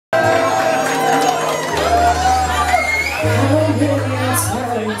How many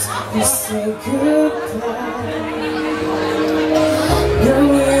times we say goodbye? Now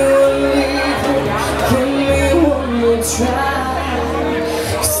you're leaving, give me one more try.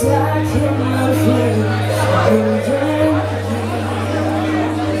 'Cause I cannot live in your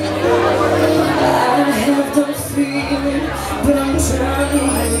I have the feeling, but I'm trying to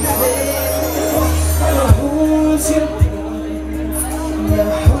fail. And I hold you, and I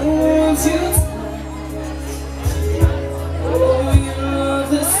hold you tight. Oh, you love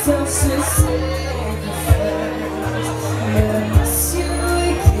the stuff to sacrifice. But I miss you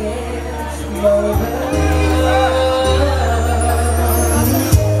again, my love.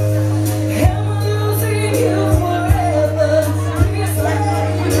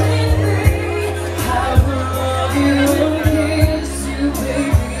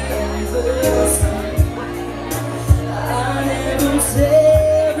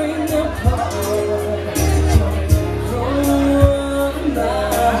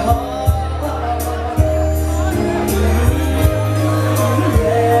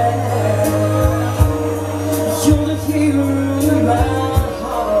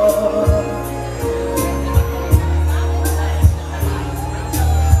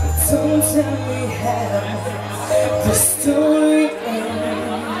 Don't tell me how the story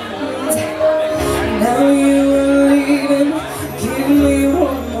ends. Now you are leaving, give me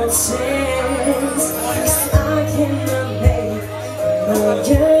one more chance. 'Cause I cannot make no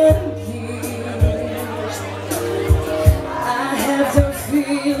guarantees. I have the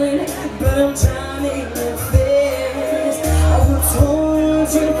feeling, but I'm drowning in fears. I was told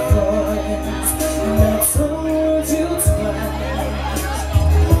you once, and I told you twice.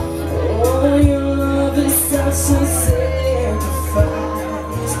 Oh, your love is such a sacrifice.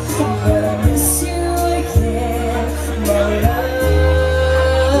 But I miss you again, my love.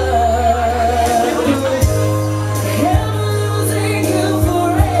 I'm losing you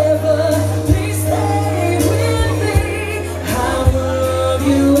forever. Please stay with me. I will love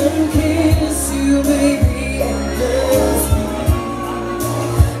you and kiss you, baby, endlessly.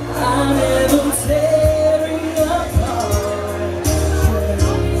 I never tearing apart.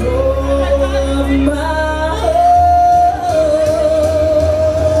 My heart,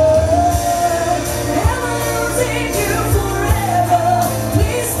 I'm losing you forever.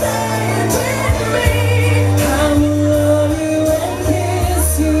 Please stay with me. I will love you and kiss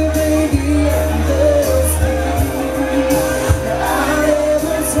you, baby, endlessly. I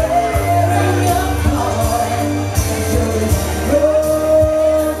never tearing apart. You're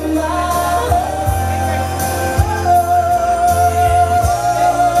my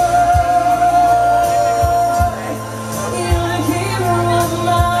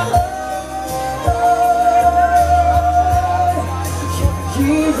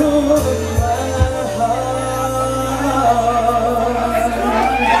hero of my